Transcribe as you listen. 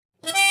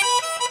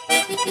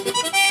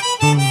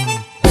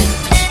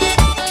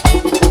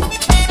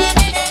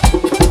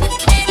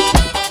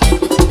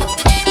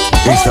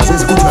Estás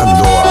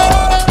escuchando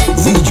a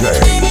DJ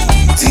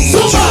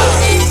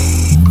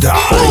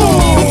Dari.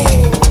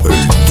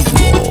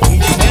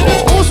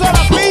 Puso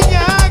la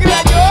piña agria,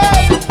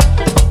 Joel.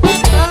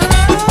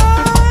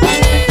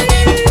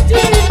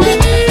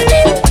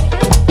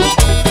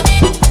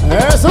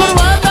 Es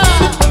urbana.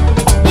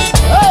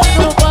 ¡Ey,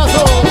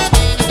 grupazo!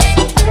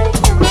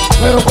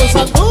 Pero con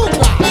sandunga.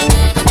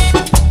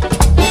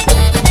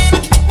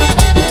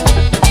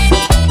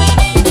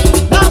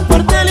 La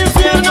puerta del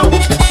infierno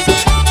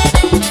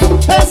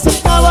es un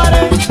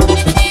cabaret.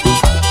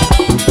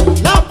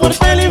 La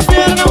puerta del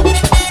infierno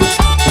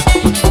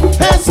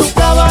es un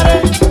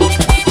cabaret.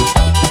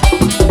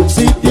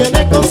 Si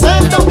tiene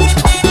concepto,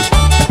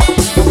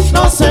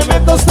 no se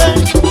meta usted.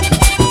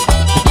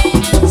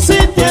 Si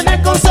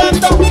tiene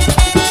concepto,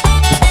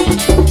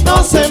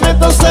 no se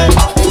meta usted.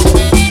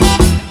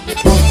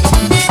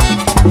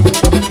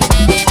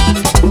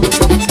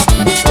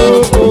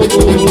 Oh, oh,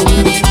 oh.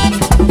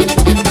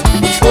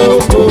 Oh,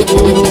 oh,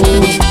 oh.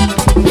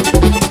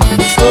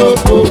 Oh,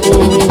 oh,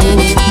 oh.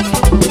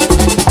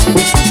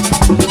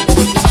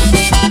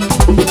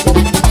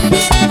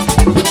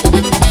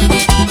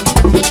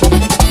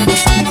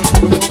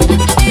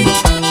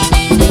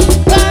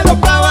 Pero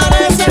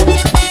cabarece,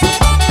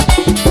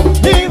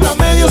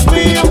 líbrame Dios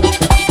mío.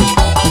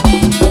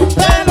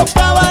 Pero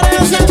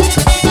cabarece,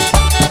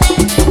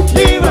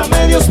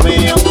 líbrame Dios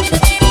mío.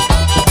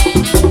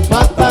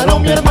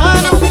 Mataron mi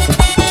hermano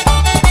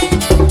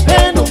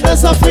en un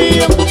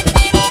desafío.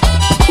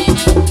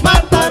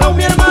 Mataron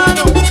mi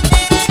hermano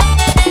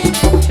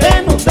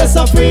en un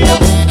desafío.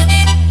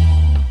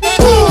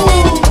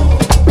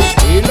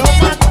 Y lo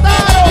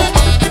mataron.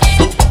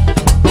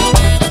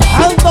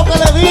 Algo que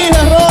le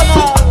dije,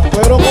 Ronald,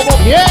 pero como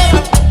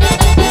quiera.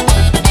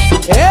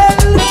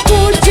 El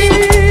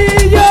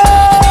cuchillo.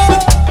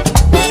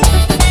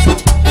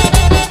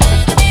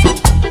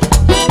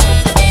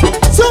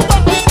 ¡Zumba!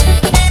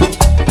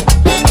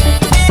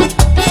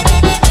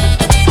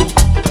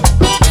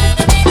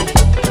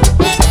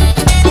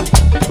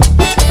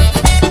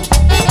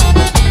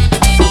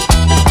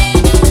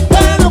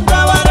 Pero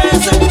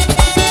cabarece,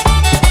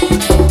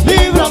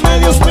 líbrame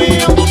Dios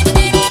mío.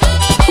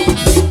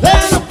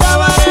 Pero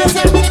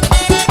cabarece,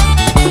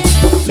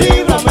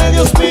 líbrame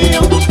Dios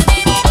mío.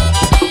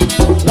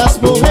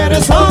 Las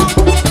mujeres son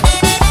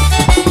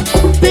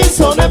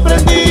tizones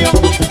prendidos.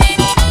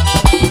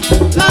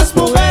 Las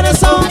mujeres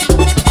son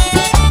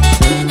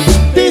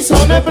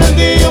tizones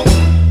prendidos.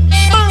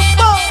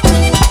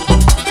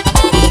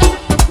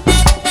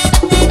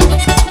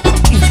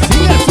 Y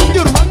sigue el son de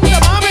Urbana,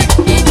 mami.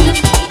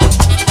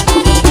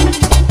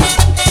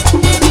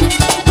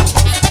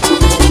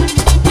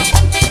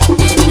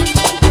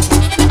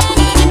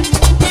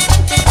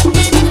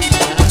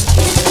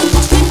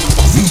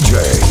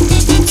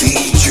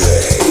 DJ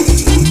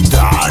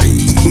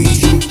Dari.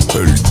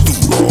 El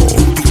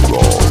duro.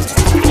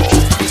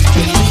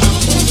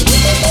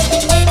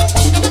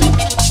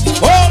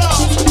 ¡Hola!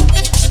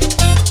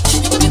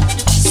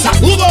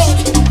 ¡Saludo!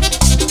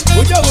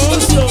 Mucho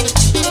gusto.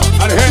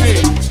 Argeni,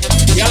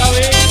 ya la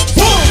vi.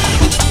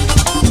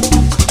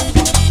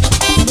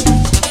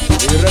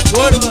 Y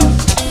recuerda,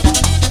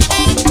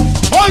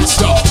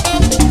 ¡Poncho!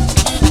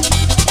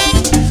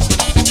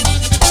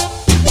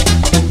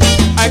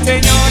 Ay,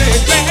 señores,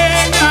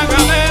 vengan a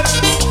ver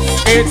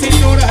qué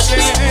cintura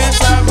tiene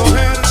esa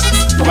mujer.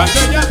 Cuando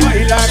ella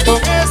baila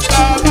con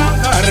esta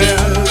banda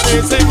real, de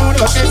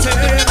seguro que se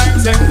va a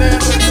encender.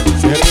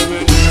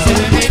 Se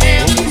le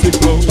menea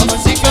como un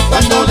ciclo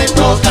cuando le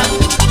tocan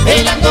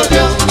el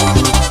acordeón.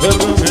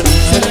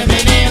 Se le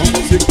menea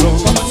como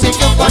un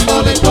ciclo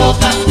cuando le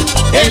tocan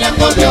el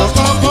acordeón.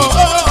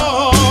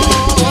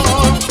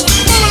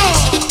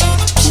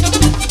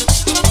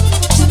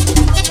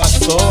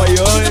 Pasó y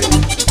hoy.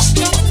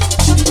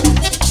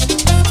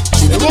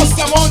 Me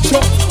gusta mucho.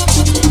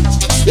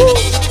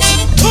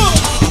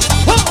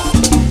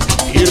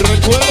 Y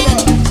recuerda.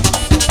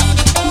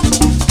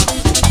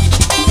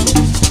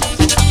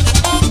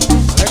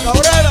 De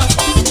Cabrera.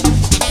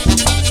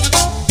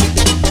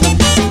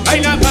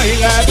 Baila,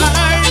 baila,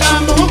 baila,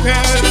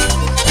 mujer,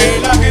 que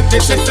la gente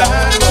se está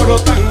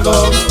alborotando.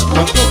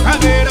 Con tu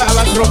cadera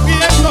vas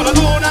rompiendo la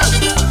luna,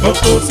 con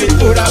tu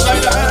cintura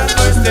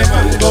bailando este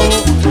mambo.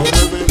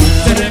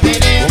 Se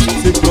remenea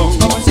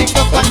como un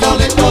ciclo cuando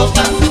le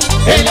tocan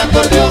el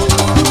acordeón.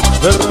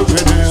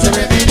 Se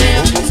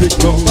remenea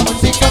como un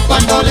ciclo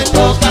cuando le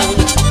tocan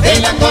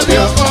el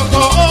acordeón.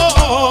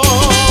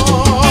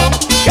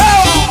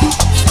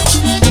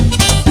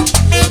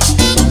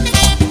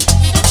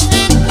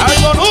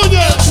 Aldo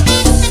Núñez.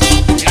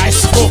 La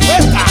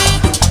escopeta.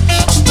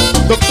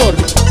 Doctor.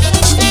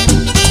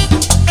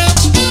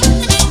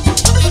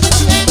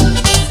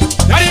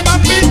 ¡Dale,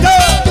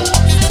 mamita!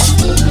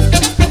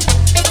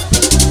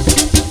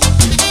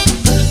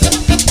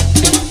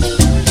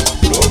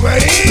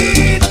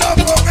 Numerito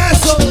con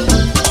eso.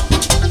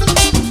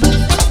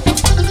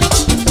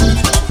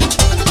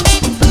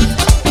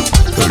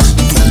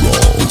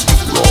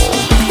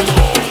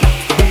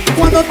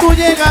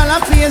 llega la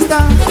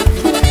fiesta,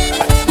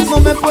 no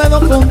me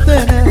puedo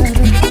contener.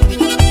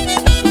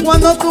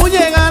 Cuando tú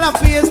llegas a la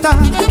fiesta,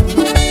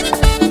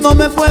 no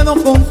me puedo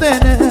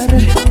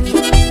contener.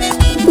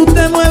 Tú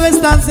te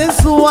mueves tan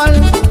sensual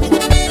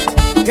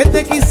que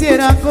te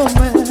quisiera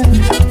comer.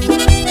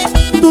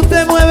 Tú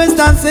te mueves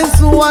tan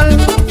sensual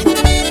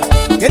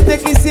que te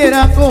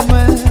quisiera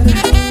comer.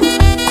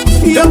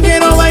 Y yo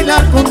quiero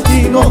bailar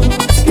contigo,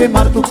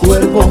 quemar tu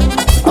cuerpo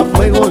a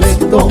fuego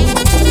lento.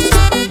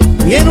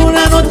 Y en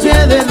una noche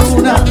de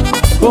luna,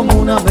 como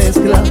una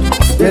mezcla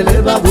de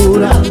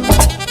levadura.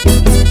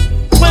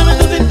 Mueve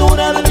tu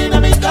cintura de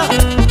dinamita.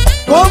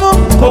 ¿Cómo?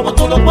 Como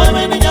tú lo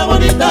mueves, niña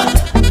bonita.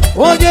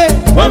 Oye,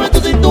 Mueve tu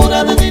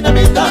cintura de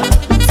dinamita.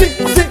 sí,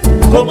 sí.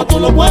 Como tú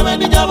lo mueves,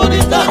 niña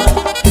bonita.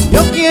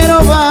 Yo quiero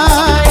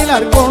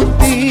bailar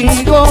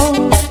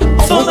contigo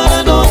Toda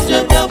la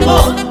noche, mi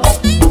amor.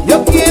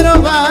 yo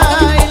quiero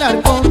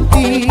bailar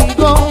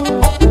contigo.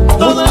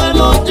 Toda la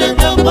noche,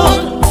 mi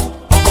amor.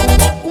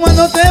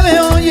 Cuando te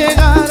veo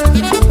llegar,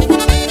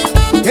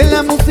 que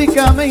la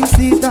música me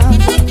incita.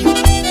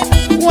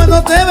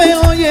 Cuando te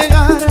veo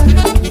llegar,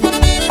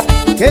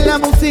 que la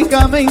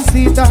música me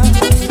incita.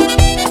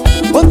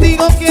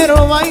 Contigo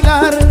quiero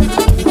bailar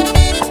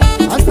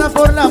hasta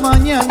por la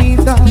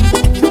mañanita.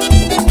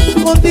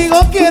 Contigo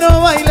quiero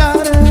bailar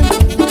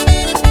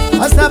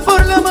hasta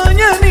por la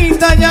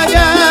mañanita, ya,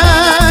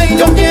 ya. Y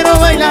yo quiero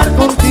bailar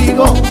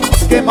contigo,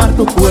 quemar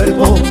tu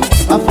cuerpo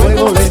a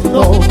fuego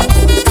lento.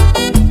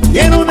 Y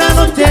en una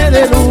noche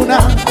de luna,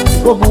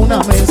 como una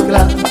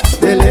mezcla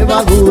de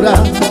levadura.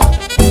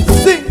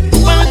 Sí,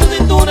 Mueve tu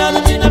cintura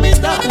de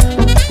dinamita.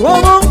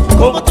 ¿cómo?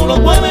 Como tú lo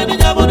mueves,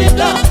 niña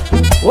bonita.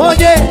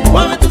 Oye,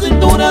 Mueve tu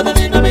cintura de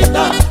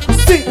dinamita.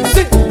 sí,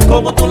 sí.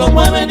 Como tú lo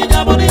mueves,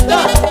 niña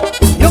bonita.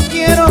 Yo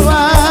quiero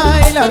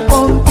bailar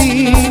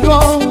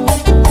contigo.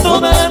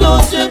 Toda la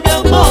noche, mi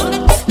amor.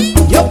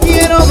 Yo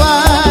quiero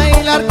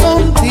bailar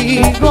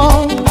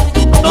contigo.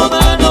 Toda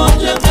la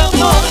noche, mi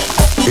amor.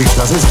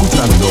 Estás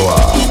escuchando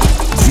a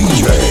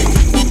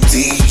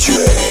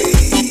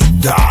DJ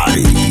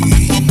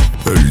Dari,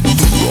 el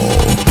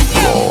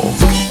dúo.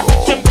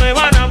 Siempre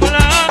van a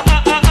hablar,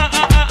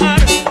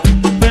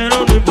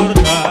 pero no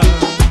importa.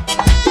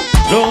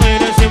 Los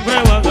haters siempre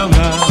van a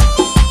hablar.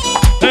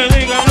 Que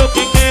digan lo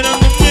que quieran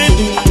de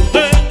mí,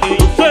 que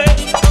yo sé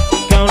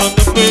que hablan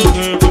de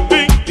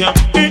mí, que a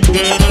mí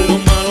quieren lo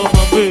malo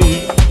para mí.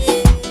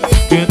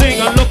 Que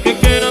digan lo que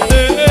quieran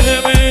de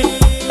mí,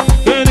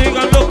 que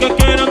digan lo que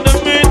quieran de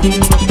mí, que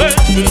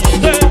yo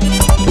sé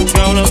que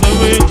hablan de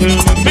mí,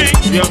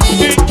 que a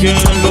mí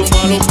quieren lo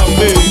malo para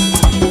mí.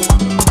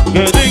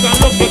 Que digan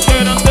lo que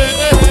quieran de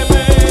mí.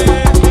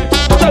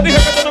 Te dije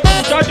que tenemos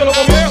muchachos,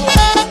 loco viejo.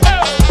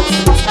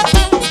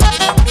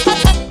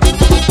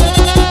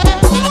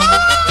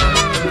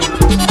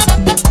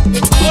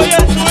 Oye,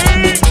 el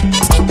swing.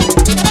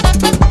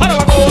 Ahora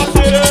vamos a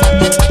hacer.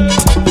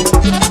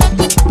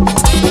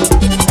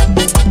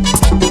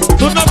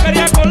 Tú no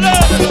querías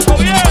colar, loco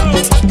viejo.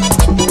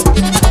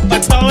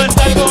 Estado en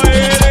algo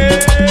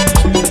eres.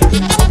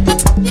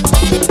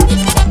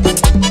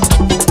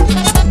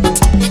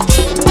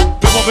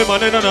 Mi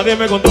manera, nadie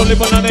me controla y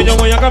por nadie yo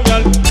voy a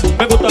cambiar.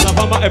 Me gusta la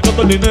fama,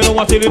 exploto el dinero,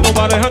 vacilito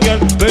para janguear.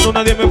 Pero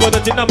nadie me puede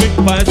decir a mí,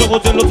 pa' eso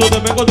José lo sude,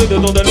 me conté de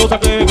donde lo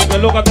saqué. Que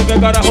lo gasté, que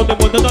carajo te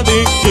importa a ti.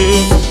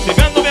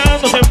 Llegando,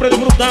 viajando, siempre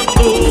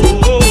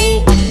disfrutando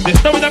de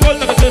esta vida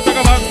corta que se está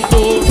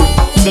acabando.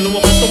 De los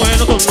momentos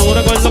buenos son los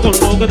recuerdos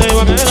con lo que te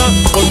va a quedar.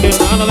 Porque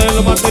nada de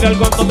lo material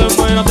cuando te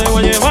mueras te va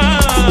a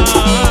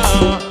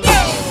llevar.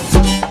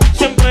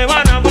 Siempre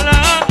van a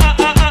hablar,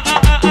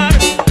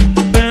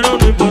 pero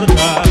no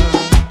importa.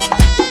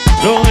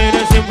 Los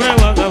haters siempre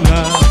van a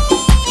hablar.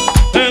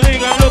 Que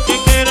digan lo que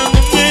quieran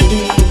de mí,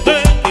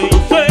 que yo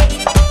sé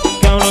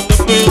que hablan de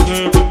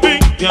mí,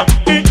 que a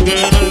mí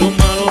quieren lo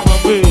malo para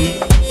mí.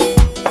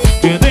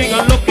 Que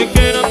digan lo que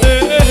quieran de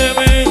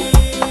mí,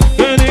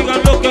 que digan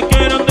lo que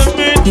quieran de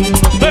mí, que yo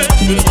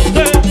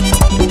sé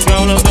que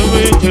hablan de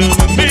mí,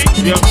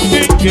 que a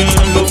mí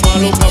quieren lo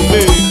malo para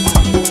mí.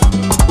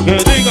 Que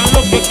digan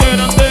lo que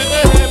quieran de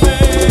mí,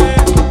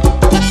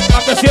 a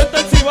que sienta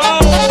el cibao.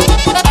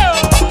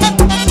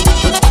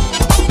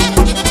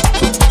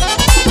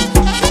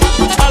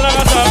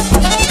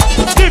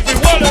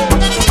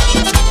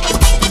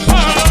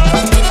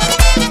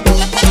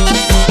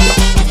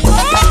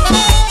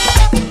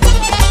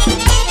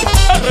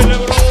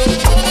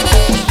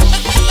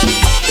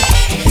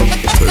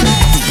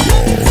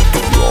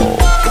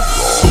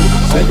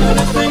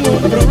 Señores, tengo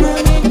un problema.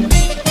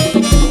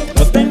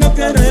 Lo tengo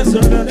que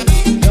resolver.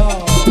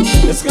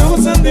 Es que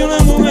abusan de una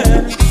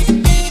mujer.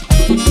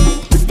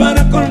 Y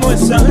para colmo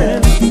es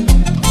saber.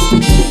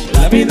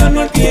 La vida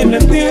no hay quien la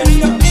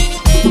entienda.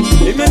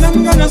 Y me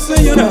dan ganas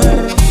de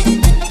llorar.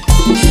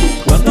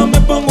 Cuando me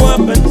pongo a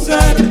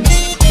pensar,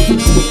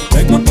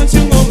 tengo que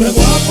ser un hombre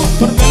guapo,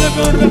 porque le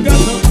corre el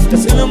caso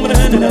es el hombre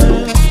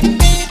general.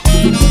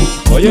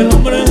 Oye, el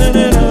hombre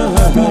general.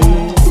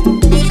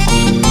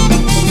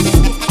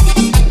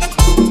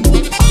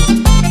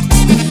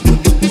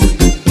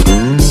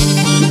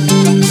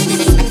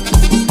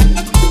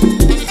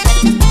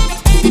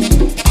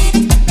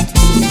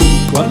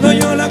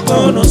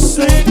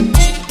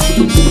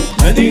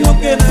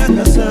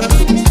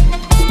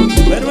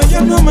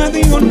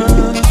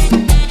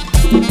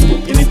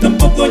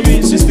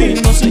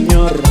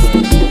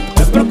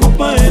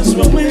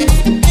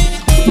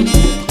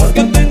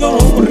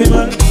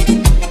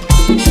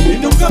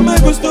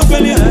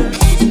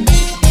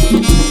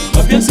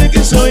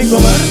 soy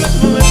cobarde,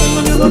 no me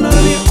tengo miedo a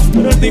nadie,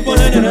 pero el tipo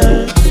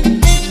general,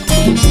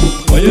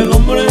 oye el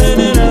hombre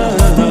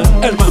general,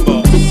 el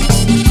mambo.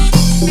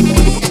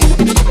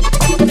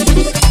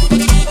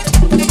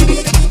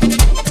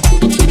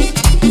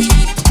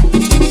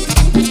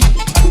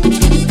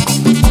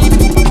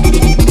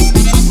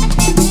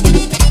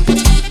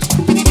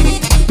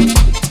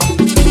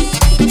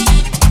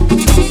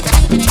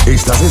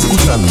 Estás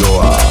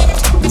escuchando a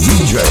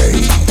DJ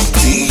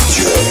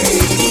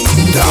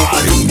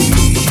Dari,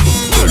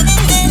 el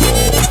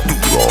duro.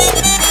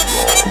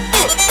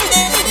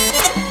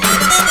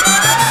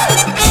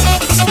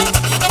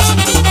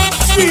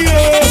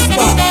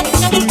 Fiesta.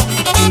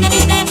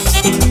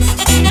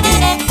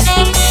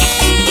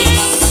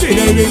 Sí,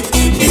 baby.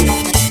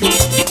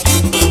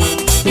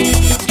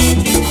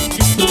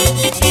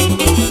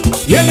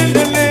 Y el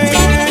lele,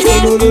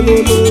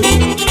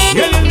 y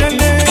el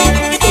lele,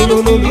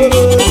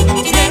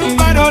 un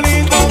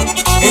farolito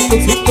en tu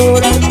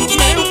cintura,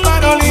 un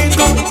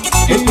farolito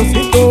en tu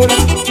cintura.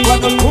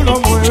 Cuando tú lo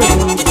mueves,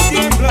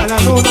 tiembla la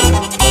luna.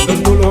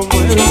 Cuando tú lo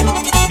mueves,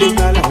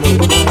 tiembla la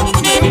luna.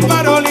 Un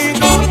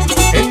farolito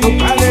en tu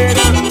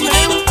cadera,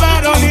 un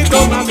farolito,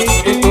 mami,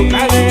 en tu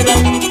cadera.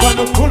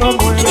 Cuando tú lo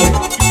mueves,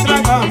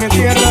 trágame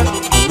tierra.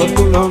 Cuando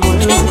tú lo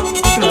mueves,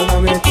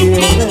 trágame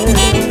tierra.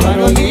 Un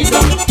farolito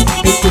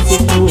en tu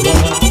cintura,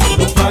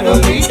 un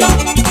farolito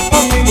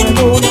conmigo en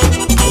luna.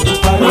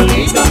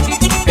 Farolito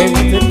en la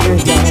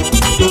estrella,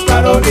 tu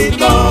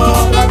farolito,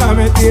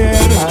 trágame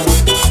tierra.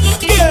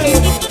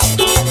 Yeah.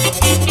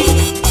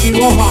 Y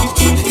goja.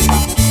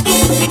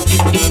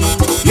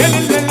 Y el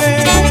lele,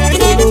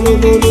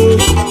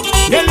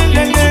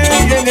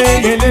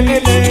 y el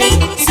lele.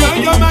 Si hoy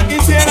yo más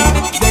quisiera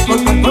de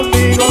contar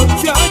contigo,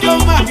 si hoy yo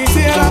más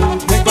quisiera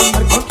de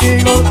contar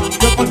contigo,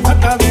 yo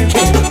constatamente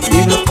y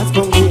no estás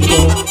conmigo,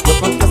 yo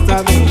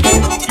constatamente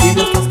y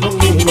no estás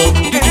conmigo.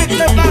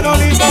 Este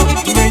farolito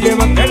me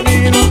lleva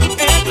perdido,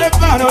 este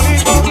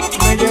farolito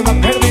me lleva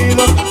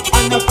perdido.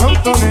 Anda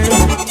pronto negra,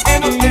 que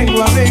no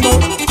tengo abrigo,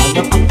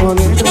 anda pronto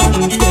negra,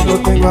 que no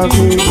tengo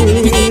abrigo.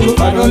 Un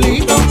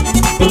farolito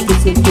por tu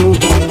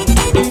cintura,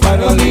 un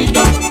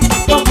farolito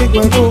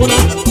conmigo en una,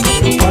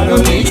 un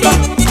farolito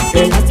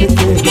en las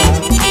estrellas,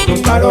 un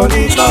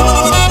farolito,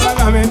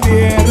 trágame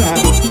tierra.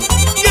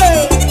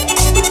 Yeah.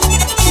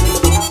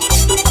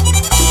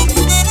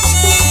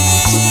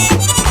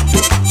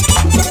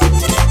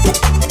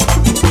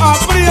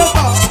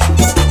 Aprieta,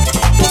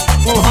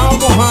 mojao,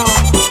 mojao.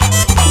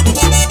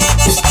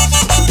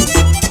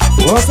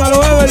 Gózalo,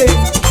 Evelyn.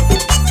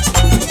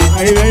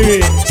 Ahí, baby,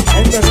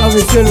 este es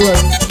Robbie Silver.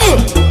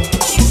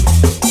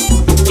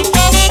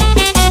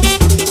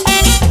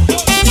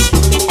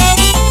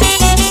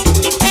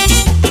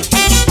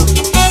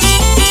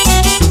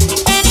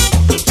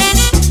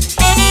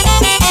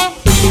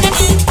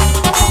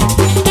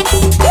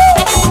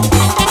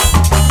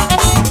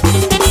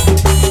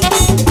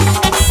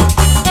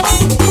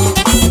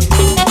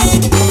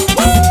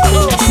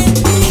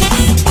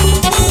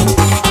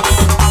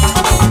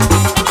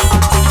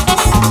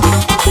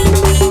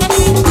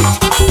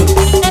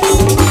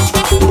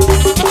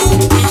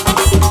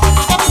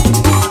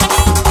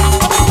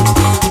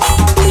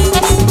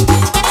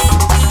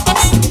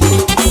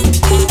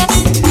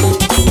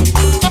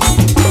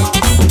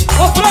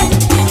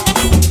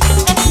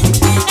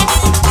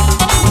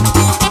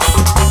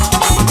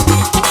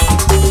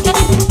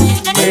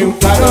 Un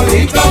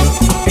farolito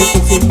en tu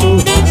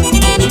cintura,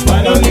 un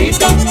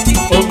farolito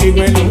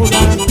conmigo en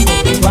luna,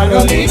 un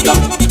farolito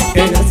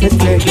en las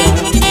estrellas,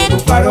 un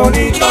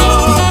farolito,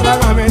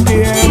 trágame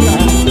tierra.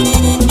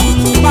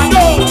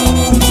 ¡Mano!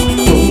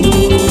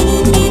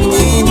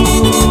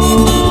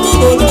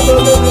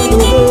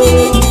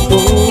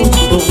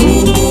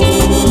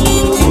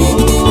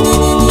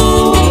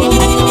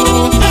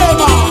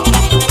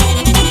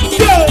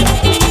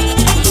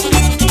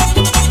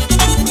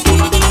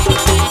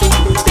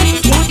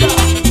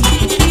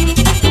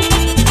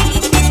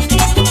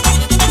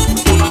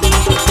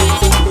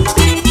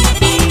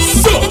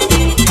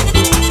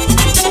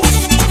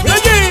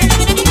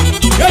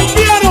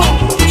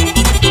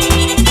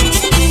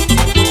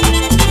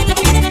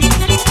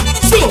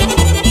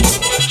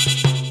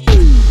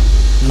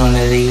 No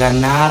le digas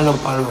nada a los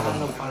palomos.